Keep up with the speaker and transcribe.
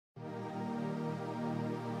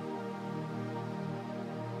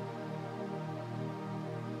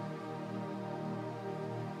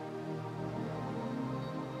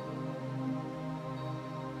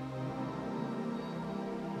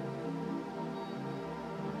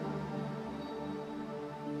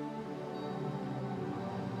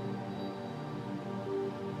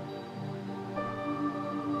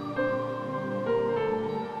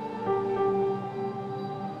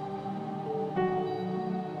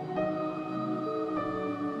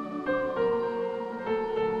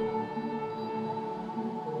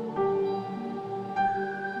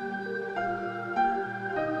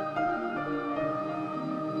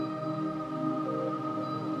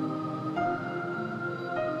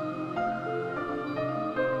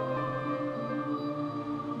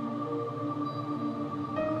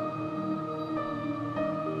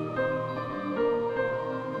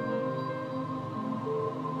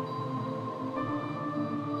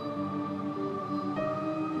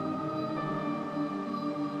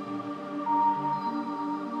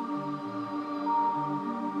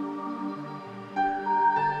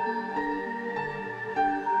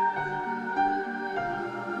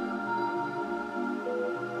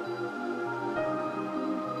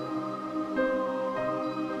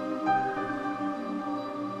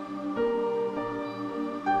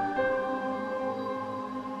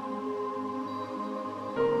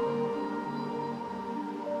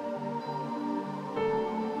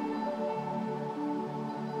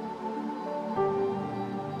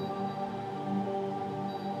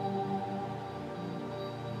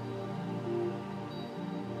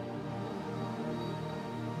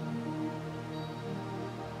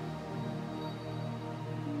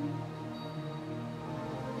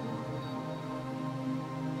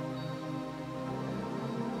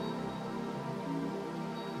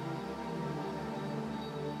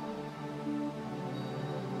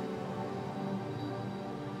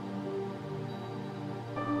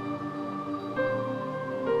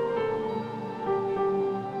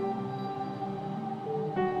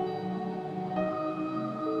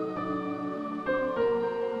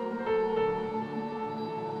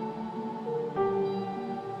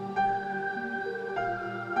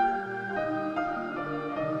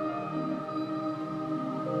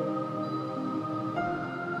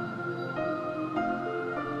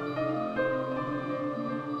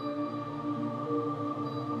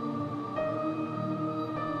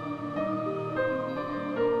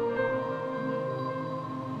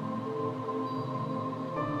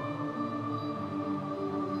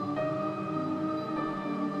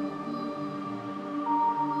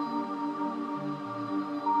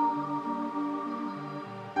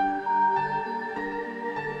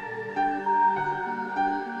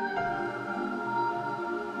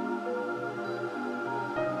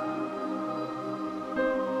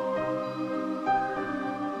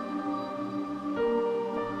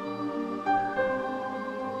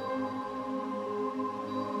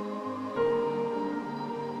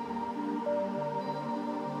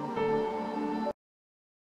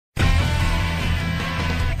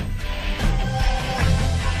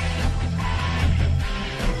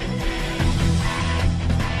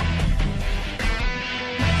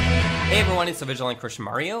everyone, it's the Vigilant Christian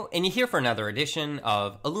Mario, and you're here for another edition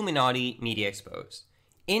of Illuminati Media Exposed.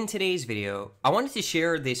 In today's video, I wanted to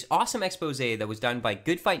share this awesome expose that was done by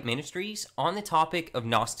Good Fight Ministries on the topic of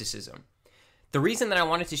Gnosticism. The reason that I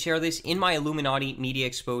wanted to share this in my Illuminati Media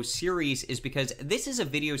Exposed series is because this is a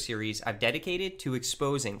video series I've dedicated to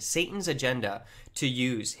exposing Satan's agenda to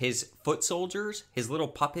use his foot soldiers, his little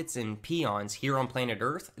puppets and peons here on planet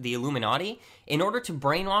Earth, the Illuminati, in order to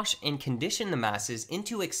brainwash and condition the masses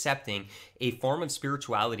into accepting a form of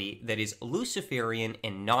spirituality that is Luciferian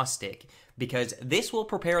and Gnostic, because this will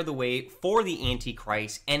prepare the way for the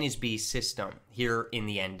Antichrist and his beast system here in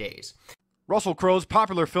the end days. Russell Crowe's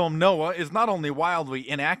popular film Noah is not only wildly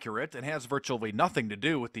inaccurate and has virtually nothing to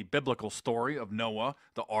do with the biblical story of Noah,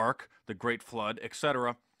 the Ark, the Great Flood,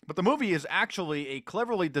 etc., but the movie is actually a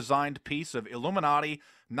cleverly designed piece of Illuminati,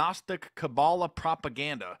 Gnostic, Kabbalah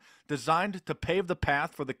propaganda designed to pave the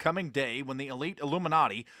path for the coming day when the elite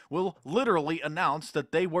Illuminati will literally announce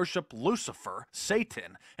that they worship Lucifer,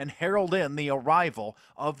 Satan, and herald in the arrival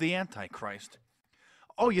of the Antichrist.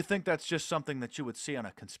 Oh, you think that's just something that you would see on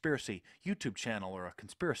a conspiracy YouTube channel or a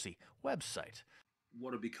conspiracy website?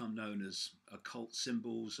 What have become known as occult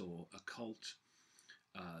symbols or occult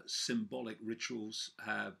symbolic rituals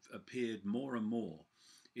have appeared more and more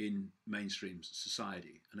in mainstream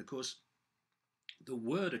society. And of course, the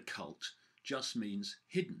word occult just means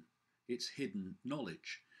hidden. It's hidden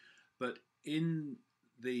knowledge. But in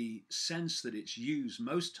the sense that it's used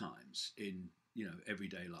most times in,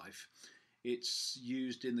 everyday life, it's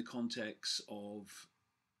used in the context of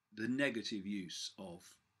the negative use of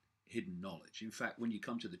hidden knowledge. In fact, when you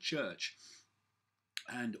come to the church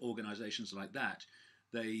and organizations like that,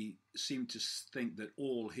 they seem to think that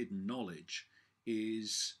all hidden knowledge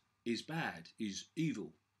is bad, is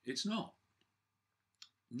evil. It's not.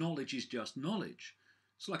 Knowledge is just knowledge.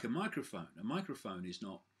 It's like a microphone. A microphone is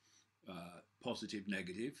not positive,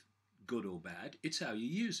 negative, good or bad. It's how you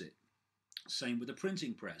use it. Same with the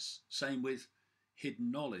printing press. Same with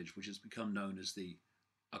hidden knowledge, which has become known as the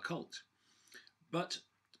occult. But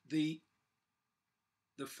the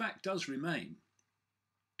fact does remain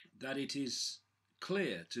that it is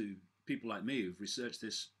clear to people like me who've researched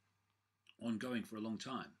this ongoing for a long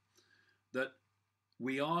time that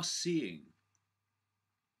we are seeing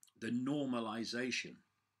the normalization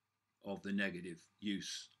of the negative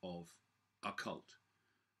use of occult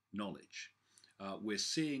knowledge. We're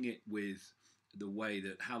seeing it with the way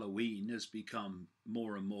that Halloween has become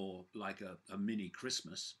more and more like a mini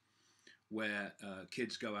Christmas, where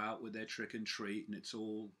kids go out with their trick and treat and it's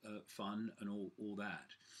all fun and all that.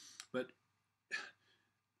 But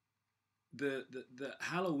the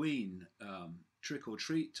Halloween trick or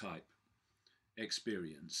treat type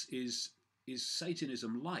experience is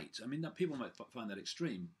Satanism light. I mean, that people might find that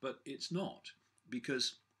extreme, but it's not,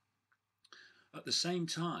 because at the same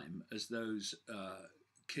time as those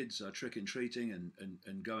kids are trick-and-treating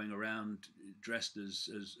and going around dressed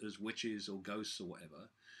as witches or ghosts or whatever,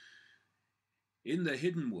 in the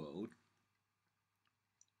hidden world,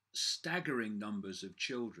 staggering numbers of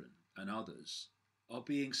children and others are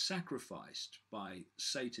being sacrificed by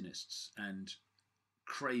Satanists and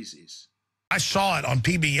crazies. I saw it on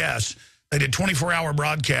PBS. They did 24-hour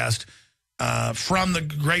broadcast from the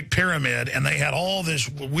Great Pyramid, and they had all this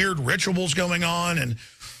weird rituals going on, and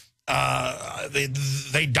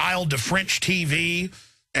they dialed to French TV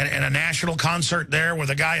and a national concert there where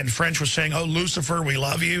the guy in French was saying, "Oh, Lucifer, we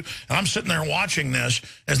love you." And I'm sitting there watching this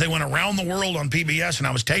as they went around the world on PBS, and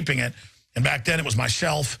I was taping it. And back then it was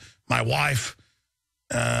myself, my wife,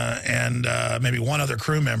 and maybe one other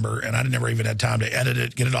crew member, and I never even had time to edit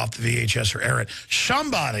it, get it off the VHS or air it.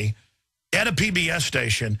 Somebody at a PBS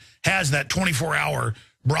station has that 24-hour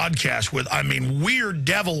broadcast with, weird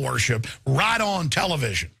devil worship right on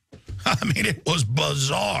television. I mean, it was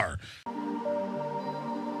bizarre.